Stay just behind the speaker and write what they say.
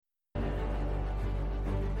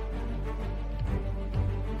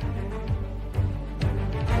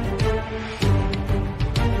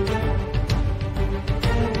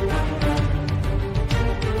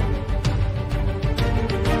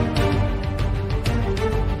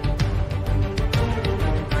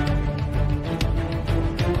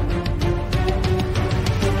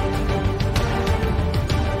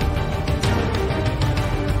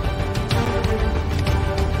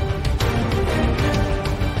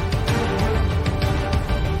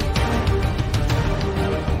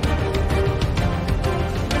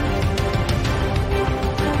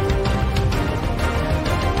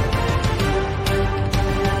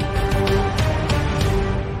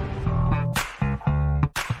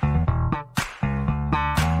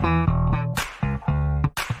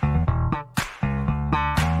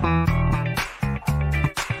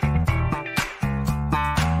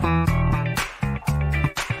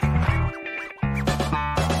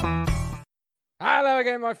Hello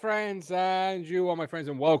again, my friends, and you are my friends,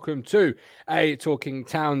 and welcome to a Talking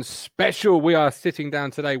Town special. We are sitting down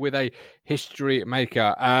today with a history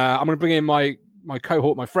maker. I'm going to bring in my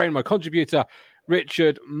cohort, my friend, my contributor,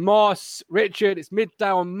 Richard Moss. Richard, it's midday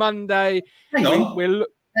on Monday. Hang on.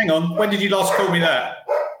 When did you last call me that?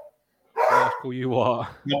 Last call you what?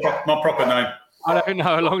 My proper name. I don't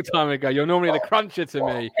know. A long time ago. You're normally the cruncher to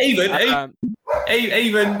me. Even.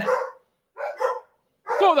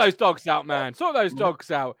 Sort those dogs out, man. Sort those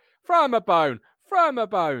dogs out. Throw them a bone.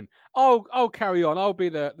 I'll carry on. I'll be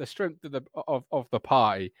the strength of the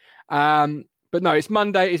party. But no, it's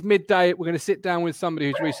Monday. It's midday. We're going to sit down with somebody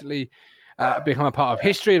who's recently become a part of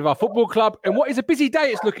history of our football club. And what is a busy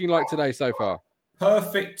day it's looking like today so far?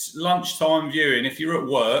 Perfect lunchtime viewing. If you're at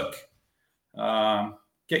work,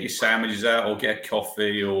 get your sandwiches out or get a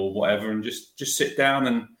coffee or whatever, and just sit down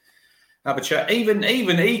and have a chat. Even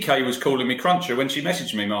EK was calling me Cruncher when she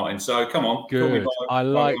messaged me, Martin. So come on. Good. I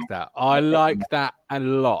like that. I like that a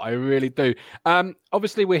lot. I really do.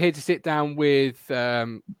 Obviously, we're here to sit down with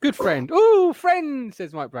good friend. Oh, friend,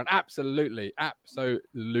 says Mike Brown. Absolutely.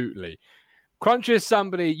 Cruncher is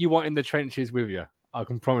somebody you want in the trenches with you. I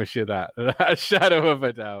can promise you that. A shadow of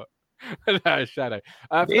a doubt. No shadow.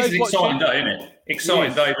 It's an exciting day, isn't it?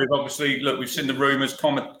 Exciting day. We've seen the rumours.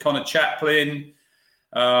 Connor Chaplin.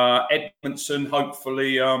 Edmondson,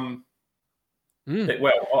 hopefully. I've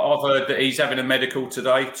heard that he's having a medical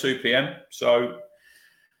today, 2 p.m. So,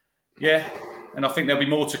 yeah, and I think there'll be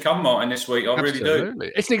more to come, Martin, this week. I really do.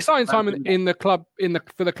 It's an exciting time in the club,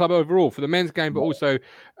 for the club overall, for the men's game, but also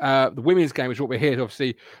the women's game, which is what we're here,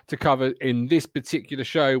 obviously, to cover in this particular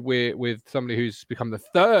show. We're with somebody who's become the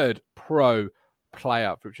third pro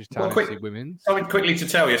player for Ipswich Town FC Women. Something quickly to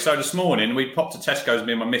tell you. So this morning we popped to Tesco's,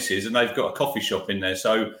 me and my missus, and they've got a coffee shop in there.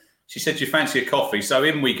 So she said, "Do you fancy a coffee?" So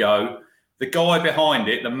in we go. The guy behind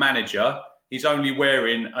it, the manager, he's only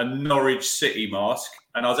wearing a Norwich City mask,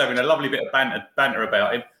 and I was having a lovely bit of banter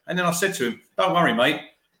about him. And then I said to him, "Don't worry, mate.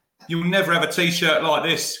 You'll never have a T-shirt like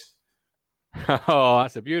this." Oh,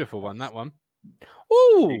 that's a beautiful one. That one.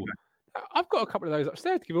 Ooh. I've got a couple of those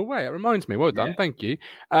upstairs to give away. It reminds me. Well done. Yeah. Thank you.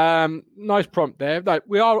 Nice prompt there. Like,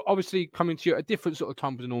 we are obviously coming to you at a different sort of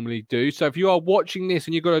time than we normally do. So if you are watching this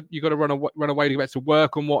and you've got to run away to get to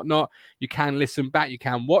work and whatnot, you can listen back. You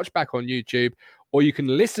can watch back on YouTube, or you can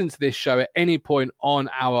listen to this show at any point on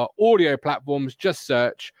our audio platforms. Just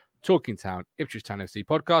search Talking Town, Ipswich Town FC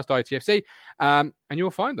podcast, ITFC, and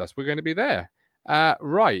you'll find us. We're going to be there.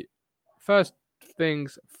 Right. First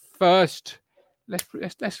things first.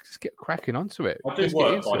 Let's just get cracking onto it. I do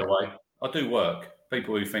work, by the way. I do work.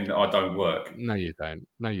 People who think that I don't work. No, you don't.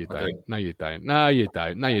 No, you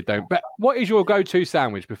don't. But what is your go-to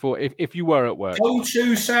sandwich if you were at work?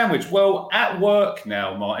 Go-to sandwich? Well, at work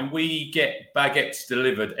now, Martin, we get baguettes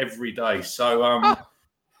delivered every day. So, of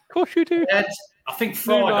course you do. I think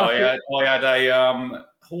Friday I had a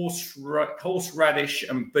horseradish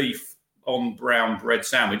and beef on brown bread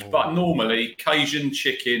sandwich, but normally Cajun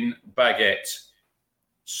chicken baguette.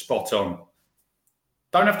 Spot on.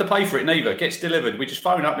 Don't have to pay for it neither. It gets delivered. We just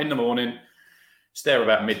phone up in the morning. It's there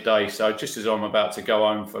about midday. So just as I'm about to go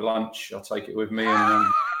home for lunch, I'll take it with me and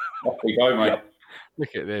off we go, mate.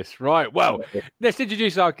 Look at this. Right. Well, let's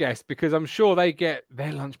introduce our guest because I'm sure they get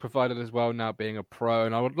their lunch provided as well now being a pro.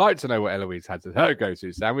 And I would like to know what Eloise had to her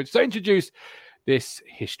go-to sandwich. So introduce this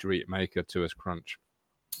history maker to us, Crunch.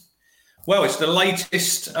 Well, it's the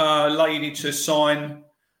latest lady to sign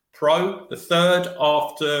pro, the third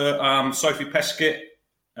after Sophie Peskett,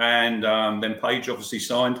 and then Paige obviously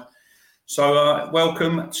signed. So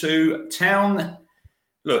welcome to Town.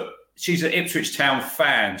 Look, she's an Ipswich Town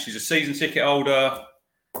fan. She's a season ticket holder.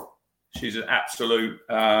 She's an absolute...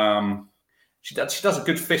 she does a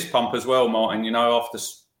good fist pump as well, Martin, after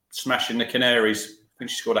smashing the Canaries. I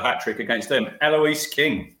think she scored a hat-trick against them. Eloise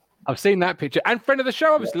King. I've seen that picture. And friend of the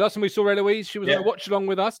show, obviously. Last time we saw Eloise, she was on a watch along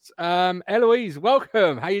with us. Eloise,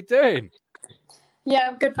 welcome. How you doing? Yeah,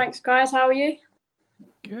 I'm good, thanks, guys. How are you?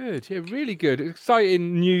 Good, yeah, really good.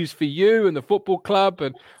 Exciting news for you and the football club.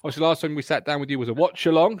 And obviously, last time we sat down with you was a watch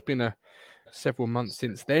along. It's been several months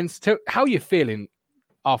since then. So how are you feeling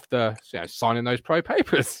after signing those pro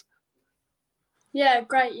papers? Yeah,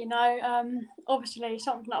 great. Obviously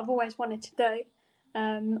something that I've always wanted to do.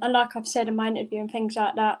 And like I've said in my interview and things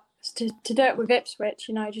like that, to do it with Ipswich,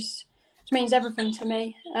 just means everything to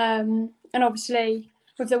me. And obviously,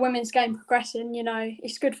 with the women's game progressing,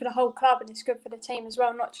 it's good for the whole club and it's good for the team as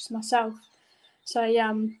well, not just myself. So yeah,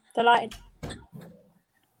 I'm delighted.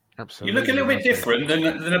 Absolutely. You look a little bit different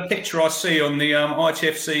than a picture I see on the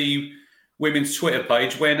ITFC women's Twitter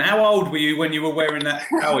page. How old were you when you were wearing that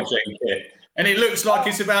Power Gen kit? And it looks like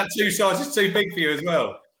it's about 2 sizes too big for you as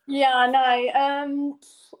well. Yeah, I know.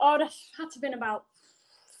 I would have had to have been about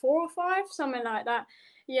 4 or 5, something like that.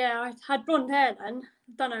 Yeah, I had blonde hair then.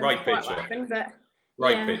 Don't know Great quite picture. what happened, but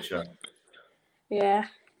Great picture. Yeah,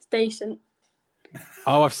 it's decent.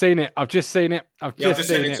 Oh, I've seen it. I've just seen it. I've just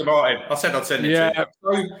seen it to Martin. I said I'd send it to you.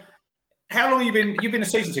 So, how long have you been? You've been a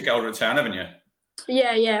season ticket holder at Town, haven't you?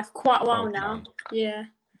 Yeah, for quite a while now. Yeah.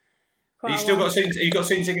 You still got a season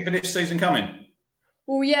ticket for this season coming?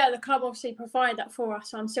 Well, yeah, the club obviously provide that for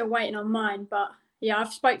us, so I'm still waiting on mine. But yeah,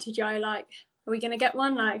 I've spoke to Joe. Like, are we going to get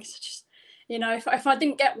one? Like, just if I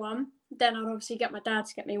didn't get one, then I'd obviously get my dad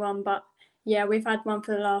to get me one. But yeah, we've had one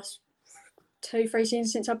for the last 2-3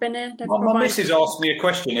 seasons since I've been here. My missus asked me a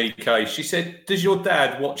question, EK. She said, "Does your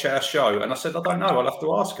dad watch our show?" And I said, "I don't know. I'll have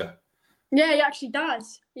to ask her." Yeah, he actually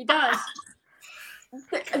does. He does.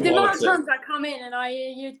 The amount of times I come in and I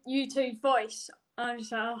hear you two's voice, I'm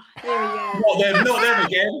just like, oh, here we go. Not them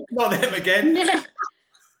again. Not them again.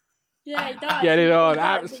 Yeah, he does. Get it on,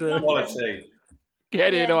 absolutely. Quality.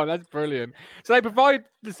 Get it on. That's brilliant. So they provide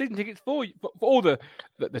the season tickets for you, for all the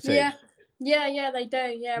team. Yeah, they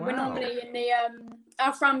do. Yeah, wow. We're normally in the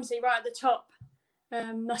Alf Ramsey right at the top.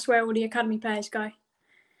 That's where all the academy players go.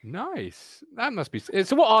 Nice. That must be.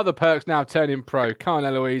 So, what are the perks now of turning pro? Come on,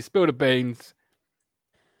 Eloise, spill the beans.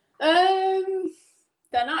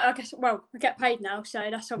 Then I guess. Well, we get paid now, so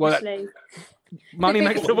that's obviously. Money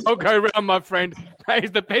makes the world go round, my friend. That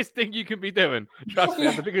is the best thing you can be doing. Trust me,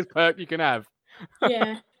 that's the biggest perk you can have.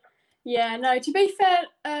 Yeah. No. To be fair,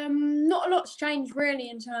 not a lot's changed really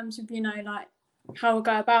in terms of like how I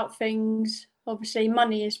go about things. Obviously,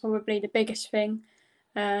 money is probably the biggest thing.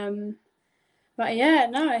 But yeah,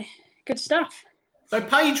 no, good stuff. So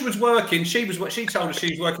Paige was working. She told us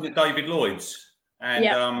she was working at David Lloyd's, and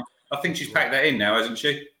I think she's packed that in now, hasn't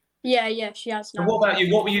she? Yeah, she has now. So what about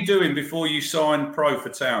you? What were you doing before you signed pro for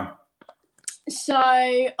Town? So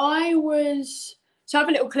I have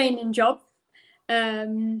a little cleaning job,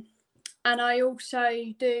 and I also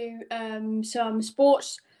do some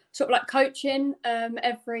sports, sort of like coaching,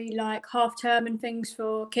 every like half term and things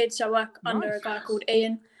for kids. I work under a guy called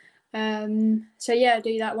Ian. So yeah, I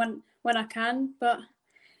do that when I can. But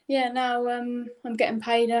yeah, now I'm getting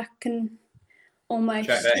paid. I can almost.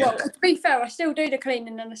 Well, to be fair, I still do the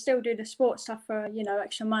cleaning and I still do the sports stuff for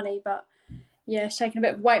extra money. But yeah, it's taking a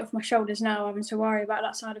bit of weight off my shoulders now, having to worry about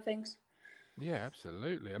that side of things. Yeah,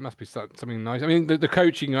 absolutely. It must be something nice. I mean, the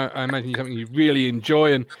coaching, I imagine, is something you really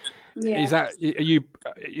enjoy. And is that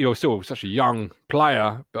you're still such a young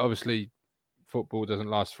player, but obviously football doesn't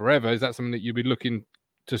last forever. Is that something that you'd be looking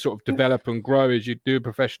to sort of develop and grow as you do a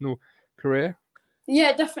professional career?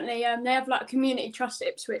 Yeah, definitely. They have like a community trust at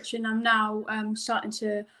Ipswich, and I'm now starting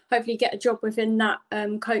to hopefully get a job within that,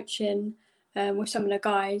 coaching with some of the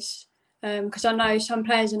guys, because I know some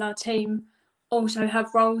players in our team also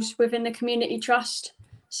have roles within the community trust.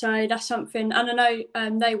 So that's something, and I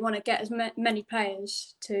know they want to get as many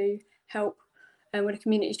players to help with the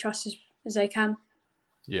community trust as they can.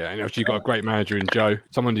 Yeah, and actually you've got a great manager in Joe,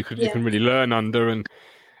 someone you can really learn under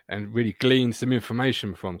and really glean some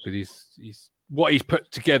information from, because he's what he's put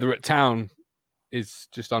together at Town is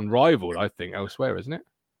just unrivaled, I think, elsewhere, isn't it?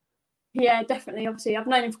 Yeah, definitely. Obviously, I've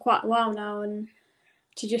known him for quite a while now, and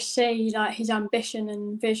to just see like his ambition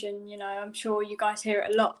and vision, I'm sure you guys hear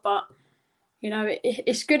it a lot, but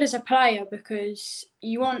it's good as a player because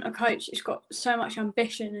you want a coach that's got so much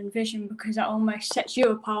ambition and vision, because that almost sets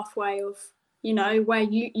you a pathway of where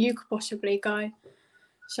you could possibly go.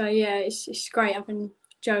 So yeah, it's great having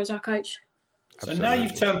Joe as our coach. So now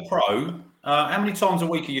you've turned pro. How many times a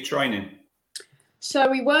week are you training? So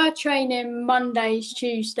we were training Mondays,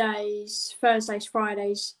 Tuesdays, Thursdays,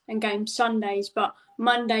 Fridays, and games Sundays. But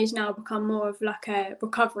Mondays now become more of like a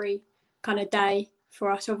recovery kind of day for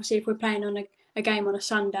us. Obviously, if we're playing on a game on a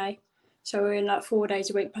Sunday, So we're in like 4 days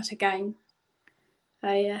a week plus a game.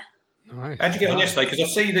 So yeah. Nice. How'd you get on yesterday? Because I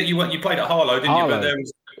see that you played at Harlow, didn't you? But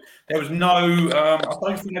there was no. I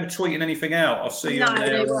don't think they were tweeting anything out. I see you on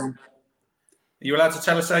there. They weren't. Are you allowed to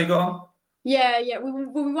tell us how you got on? Yeah. We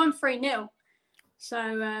won 3-0. So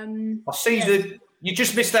I see that you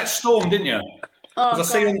just missed that storm, didn't you? Oh,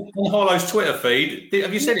 Because I see on Harlow's Twitter feed.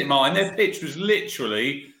 Have you seen it, Martin? Their pitch was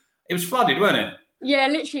literally. It was flooded, wasn't it? Yeah,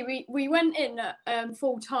 literally, we went in at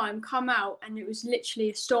full time, come out, and it was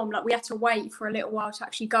literally a storm. Like, we had to wait for a little while to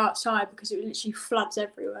actually go outside because it was literally floods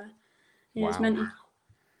everywhere. Yeah, It was mental.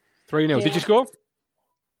 3-0. Yeah. Did you score?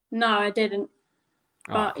 No, I didn't.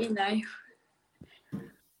 But, Wait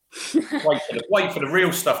for the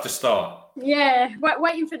real stuff to start. Yeah,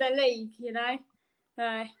 waiting for the league,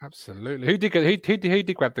 Absolutely. Who did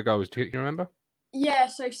grab the goals? Do you remember? Yeah,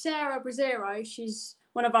 so Sarah Brazero, she's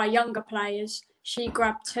one of our younger players. She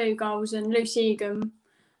grabbed 2 goals, and Lucy Egan,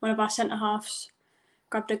 one of our centre halves,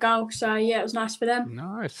 grabbed a goal. So yeah, it was nice for them.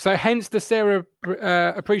 Nice. So hence the Sarah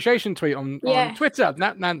appreciation tweet on Twitter.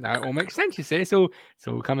 That all makes sense. You see, it's all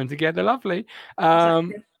coming together. Lovely.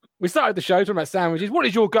 Exactly. We started the show talking about sandwiches. What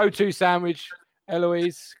is your go-to sandwich,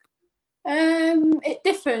 Eloise? It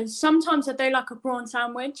differs. Sometimes I do like a prawn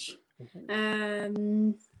sandwich.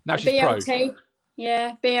 Now she's BLT. pro.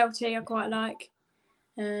 Yeah, BLT I quite like.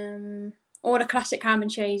 Or the classic ham and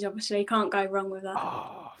cheese, obviously. Can't go wrong with that.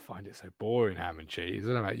 Oh, I find it so boring, ham and cheese. I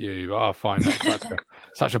don't know about you, but I find that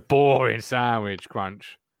such a boring sandwich,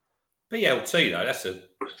 Crunch. BLT, though, that's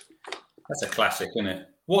a classic, isn't it?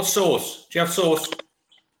 What sauce? Do you have sauce?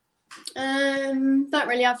 Don't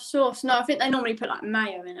really have sauce. No, I think they normally put like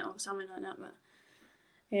mayo in it or something like that. But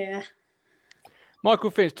yeah. Michael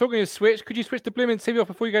Finch, talking of switch, could you switch the blooming TV off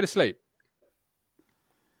before you go to sleep?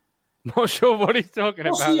 Not sure what he's talking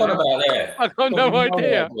What's about. he on about there? I got no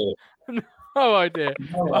idea. No idea.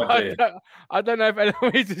 No idea. I don't know if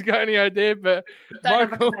Eloise has got any idea, but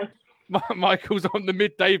Michael's on the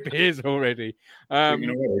midday beers already.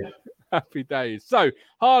 Happy days. So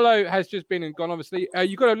Harlow has just been and gone. Obviously,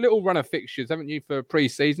 you've got a little run of fixtures, haven't you, for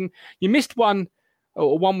pre-season? You missed one,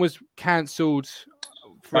 or one was cancelled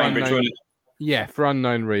for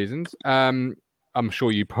unknown reasons. I'm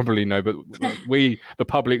sure you probably know, but we, the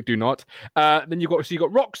public, do not. Then you got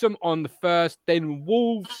Wroxham on the 1st, then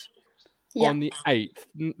Wolves on the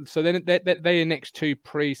 8th. So then they're your next 2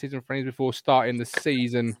 pre-season friends before starting the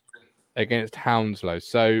season against Hounslow.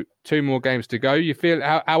 So 2 more games to go. You feel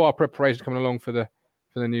how are preparations coming along for the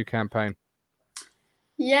new campaign?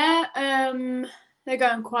 Yeah, they're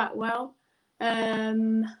going quite well.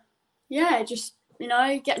 Just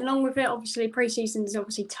getting along with it. Obviously, pre-season is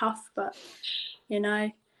obviously tough, but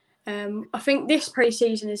I think this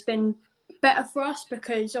pre-season has been better for us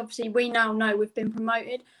because obviously we now know we've been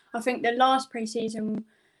promoted. I think the last pre-season,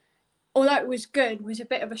 although it was good, was a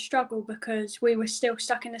bit of a struggle because we were still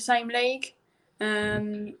stuck in the same league.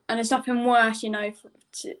 And there's nothing worse,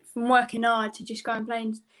 from working hard to just go and play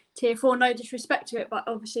in Tier 4. No disrespect to it, but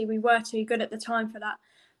obviously we were too good at the time for that.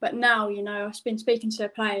 But now, I've been speaking to the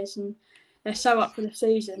players and they're so up for the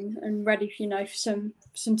season and ready, for some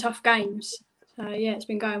tough games. So, yeah, it's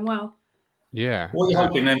been going well. Yeah. What are you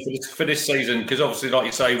hoping then for this season? Because obviously, like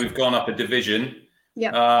you say, we've gone up a division.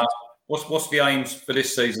 Yeah. What's the aims for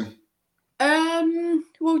this season?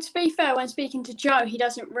 Well, to be fair, when speaking to Joe, he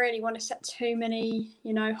doesn't really want to set too many,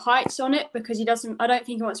 heights on it because I don't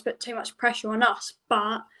think he wants to put too much pressure on us.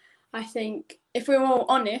 But I think if we're all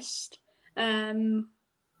honest, if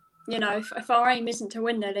our aim isn't to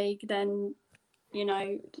win the league, then,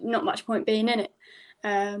 not much point being in it.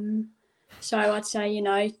 So I'd say,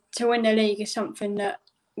 to win the league is something that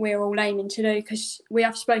we're all aiming to do because we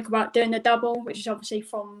have spoke about doing the double, which is obviously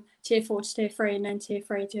from Tier 4 to Tier 3 and then Tier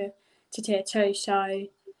 3 to Tier 2. So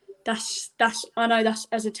that's I know that's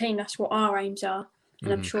as a team, that's what our aims are.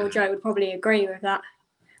 And I'm sure Joe would probably agree with that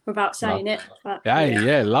without saying it. But,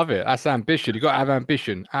 yeah, love it. That's ambition. You've got to have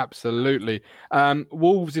ambition. Absolutely.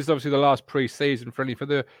 Wolves is obviously the last pre-season friendly for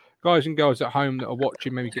the guys and girls at home that are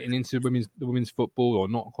watching, maybe getting into the women's football or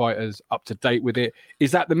not quite as up to date with it.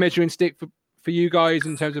 Is that the measuring stick for you guys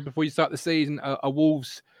in terms of before you start the season? Are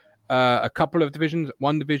Wolves a couple of divisions,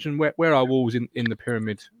 one division? Where are Wolves in the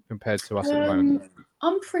pyramid compared to us at the moment?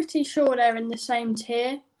 I'm pretty sure they're in the same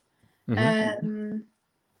tier.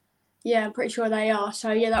 Yeah, I'm pretty sure they are.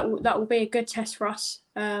 So yeah, that will be a good test for us.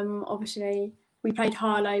 Obviously, we played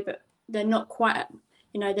Harlow, but they're not quite at,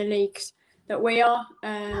 the leagues that we are.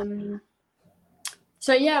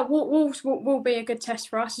 So yeah, Wolves will be a good test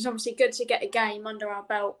for us. It's obviously good to get a game under our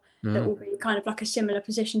belt that will be kind of like a similar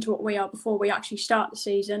position to what we are before we actually start the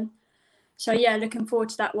season. So yeah, looking forward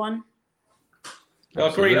to that one. I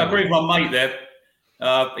agree with my mate there.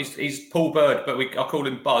 He's Paul Bird, but I call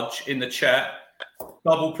him Budge in the chat.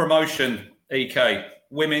 Double promotion, EK.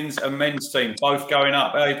 Women's and men's team both going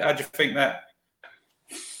up. How do you think that?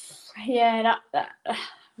 Yeah, that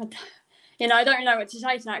I don't know what to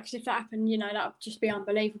say to that, because if that happened, that would just be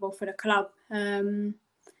unbelievable for the club.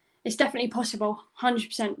 It's definitely possible,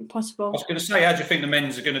 100% possible. I was going to say, how do you think the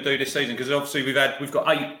men's are going to do this season? Because obviously we've got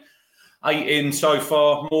eight in so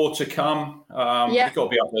far, more to come. We've got to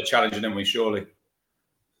be up there challenging, haven't we? Surely.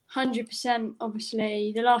 100%.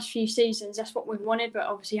 Obviously, the last few seasons, that's what we've wanted, but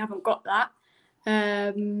obviously haven't got that.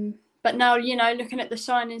 But now, looking at the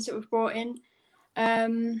signings that we've brought in,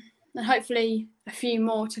 and hopefully a few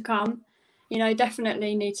more to come,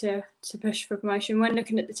 definitely need to push for promotion. When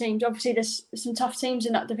looking at the teams, obviously there's some tough teams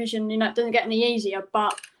in that division. It doesn't get any easier,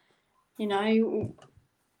 but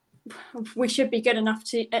we should be good enough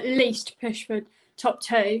to at least push for top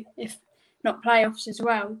 2, if not playoffs as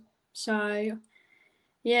well. So,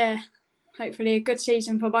 yeah, hopefully a good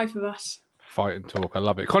season for both of us. Fight and talk, I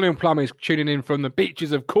love it. Colin Plum is tuning in from the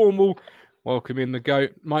beaches of Cornwall. Welcome in the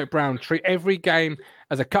GOAT. Mike Brown, treat every game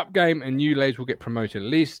as a cup game and you Blades will get promoted at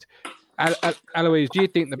least. Eloise, do you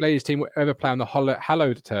think the Blades team will ever play on the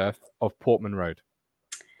hallowed turf of Portman Road?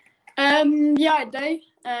 Yeah, I do.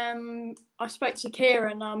 I spoke to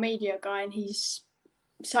Kieran, our media guy, and he's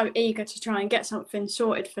so eager to try and get something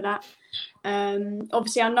sorted for that.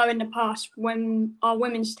 Obviously, I know in the past when our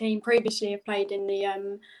women's team previously have played in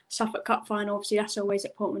the Suffolk Cup final, obviously that's always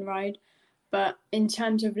at Portman Road. But in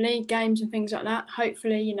terms of league games and things like that,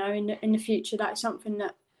 hopefully, in the future, that is something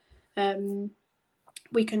that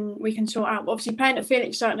we can sort out. But obviously, playing at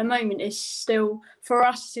Felixstowe at the moment is still, for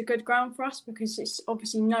us, it's a good ground for us because it's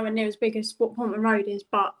obviously nowhere near as big as what Portman Road is,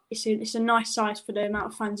 but it's a nice size for the amount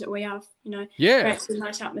of fans that we have. Yeah, it's a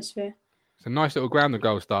nice atmosphere. It's a nice little ground, the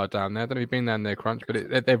Gold Star down there. I don't know if you've been down there, Crunch,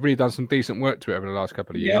 but they've really done some decent work to it over the last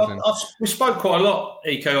couple of years. Yeah, we spoke quite a lot,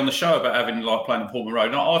 EK, on the show about having playing at Portman Road.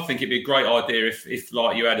 And I think it'd be a great idea if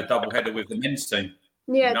you had a double header with the men's team.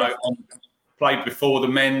 Yeah, played before the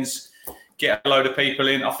men's, get a load of people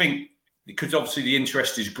in. I think because obviously the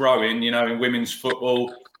interest is growing, in women's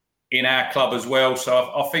football, in our club as well.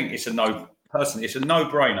 So I think it's a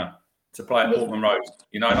no-brainer to play at Portman Road.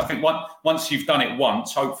 And I think once you've done it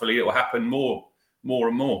once, hopefully it will happen more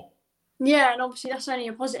and more. Yeah, and obviously that's only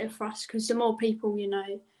a positive for us because the more people,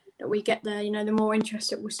 that we get there, the more interest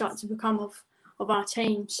that will start to become of our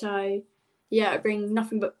team. So, yeah, it'll bring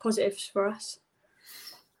nothing but positives for us.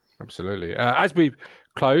 Absolutely. As we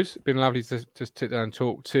close, it's been lovely to just sit down and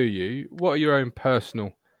talk to you. What are your own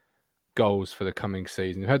personal goals for the coming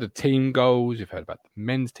season? You've heard the team goals, you've heard about the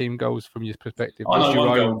men's team goals from your perspective. I know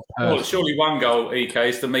one goal. Well, surely one goal, EK,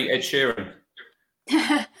 is to meet Ed Sheeran.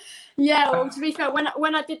 Yeah, well, to be fair,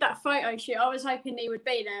 when I did that photo shoot, I was hoping he would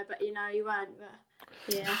be there, but you weren't.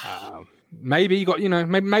 But yeah. Maybe you got,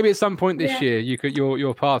 maybe at some point this year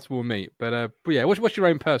your paths will meet. But yeah, what's your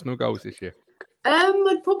own personal goals this year?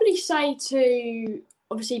 I'd probably say to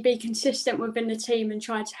obviously be consistent within the team and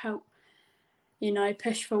try to help,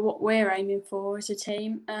 push for what we're aiming for as a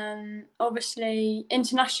team. Obviously,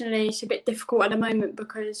 internationally, it's a bit difficult at the moment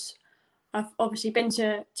because I've obviously been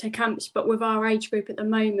to camps, but with our age group at the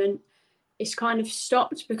moment, it's kind of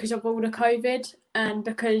stopped because of all the COVID and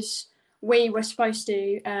because we were supposed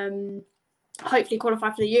to hopefully qualify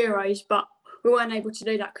for the Euros, but we weren't able to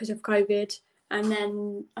do that because of COVID. And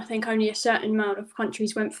then I think only a certain amount of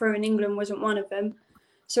countries went through and England wasn't one of them.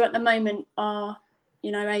 So at the moment, our,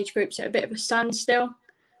 age groups are a bit of a standstill,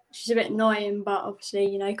 which is a bit annoying, but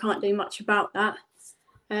obviously, can't do much about that.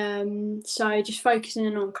 So just focusing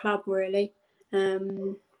in on club really.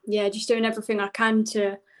 Just doing everything I can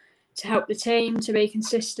to help the team, to be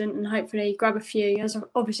consistent and hopefully grab a few, as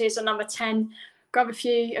a number 10, grab a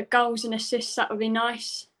few goals and assists, that would be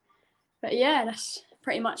nice. But yeah, that's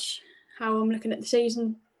pretty much how I'm looking at the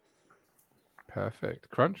season. Perfect.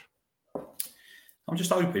 Crunch? I'm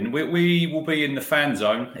just hoping we will be in the fan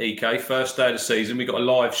zone, EK, first day of the season. We've got a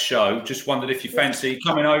live show. Just wondered if you fancy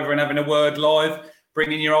coming over and having a word live,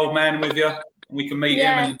 bringing your old man with you. We can meet him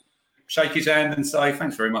and shake his hand and say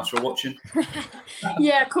thanks very much for watching.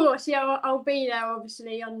 Yeah, of course. Yeah, I'll be there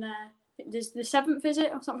obviously on the 7th, is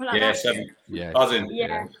it, or something like that? Yeah, 7th. Yeah. Buzzing.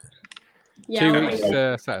 Yeah. 2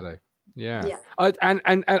 weeks Saturday. Yeah.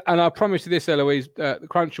 And I promise you this, Eloise, the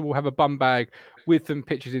Cruncher will have a bum bag with some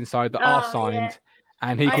pictures inside that are signed,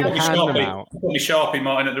 and he can hand them out. Put me Sharpie,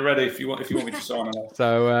 Martin, at the ready if you want me to sign them.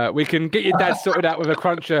 So we can get your dad sorted out with a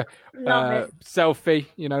Cruncher selfie,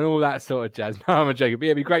 and all that sort of jazz. No, I'm joking. But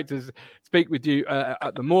it'd be great to speak with you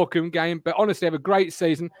at the Morecambe game. But honestly, have a great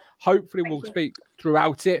season. Hopefully, we'll speak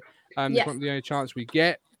throughout it. This won't be the only chance we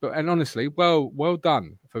get. And honestly, well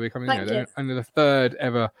done for becoming only the third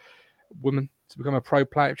ever woman to become a pro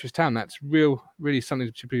player at Ipswich Town. That's really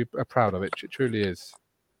something to be proud of. It truly is.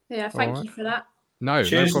 Yeah, thank you for that. No,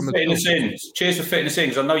 cheers no for fitting us in. Cheers for fitting us in,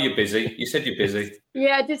 because I know you're busy. You said you're busy.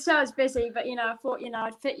 Yeah, I did say I was busy, but I thought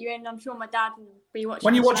I'd fit you in. I'm sure my dad will be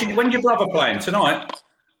watching. When your brother playing tonight?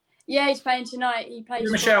 Yeah, he's playing tonight. He plays. Give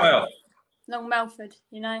him a shout out. Long Melford,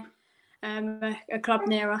 a club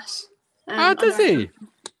near us. Does he?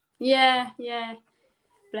 Yeah.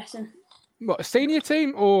 Bless him. What, a senior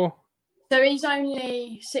team or? So he's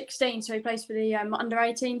only 16, so he plays for the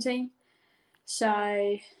under-18 team.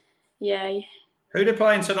 So, yeah. Who they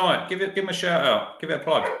playing tonight? Give him a shout out. Give it a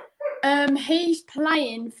plug. He's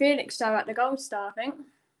playing Felixstowe at the Gold Star, I think.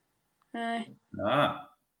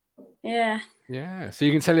 Yeah. Yeah. So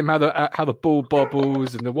you can tell him how the ball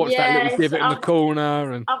bobbles and watch that little divot in the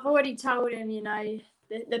corner. And I've already told him,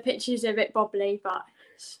 the pitch is a bit bobbly, but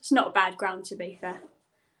it's not a bad ground, to be fair.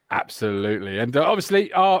 Absolutely. And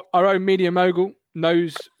obviously our own media mogul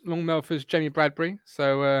knows Long Melford's Jamie Bradbury.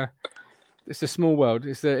 So it's a small world.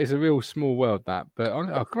 It's a real small world, that.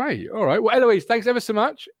 But great. All right. Well, Eloise, thanks ever so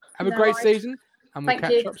much. Have a great season. And we'll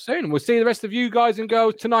catch up soon. We'll see the rest of you guys and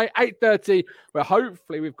girls tonight, 8:30, where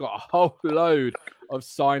hopefully we've got a whole load of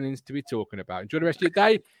signings to be talking about. Enjoy the rest of your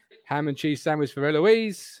day. Ham and cheese sandwich for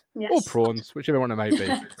Eloise, or prawns, whichever one it may be.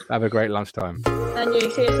 Have a great lunchtime. And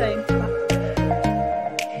you. See you soon.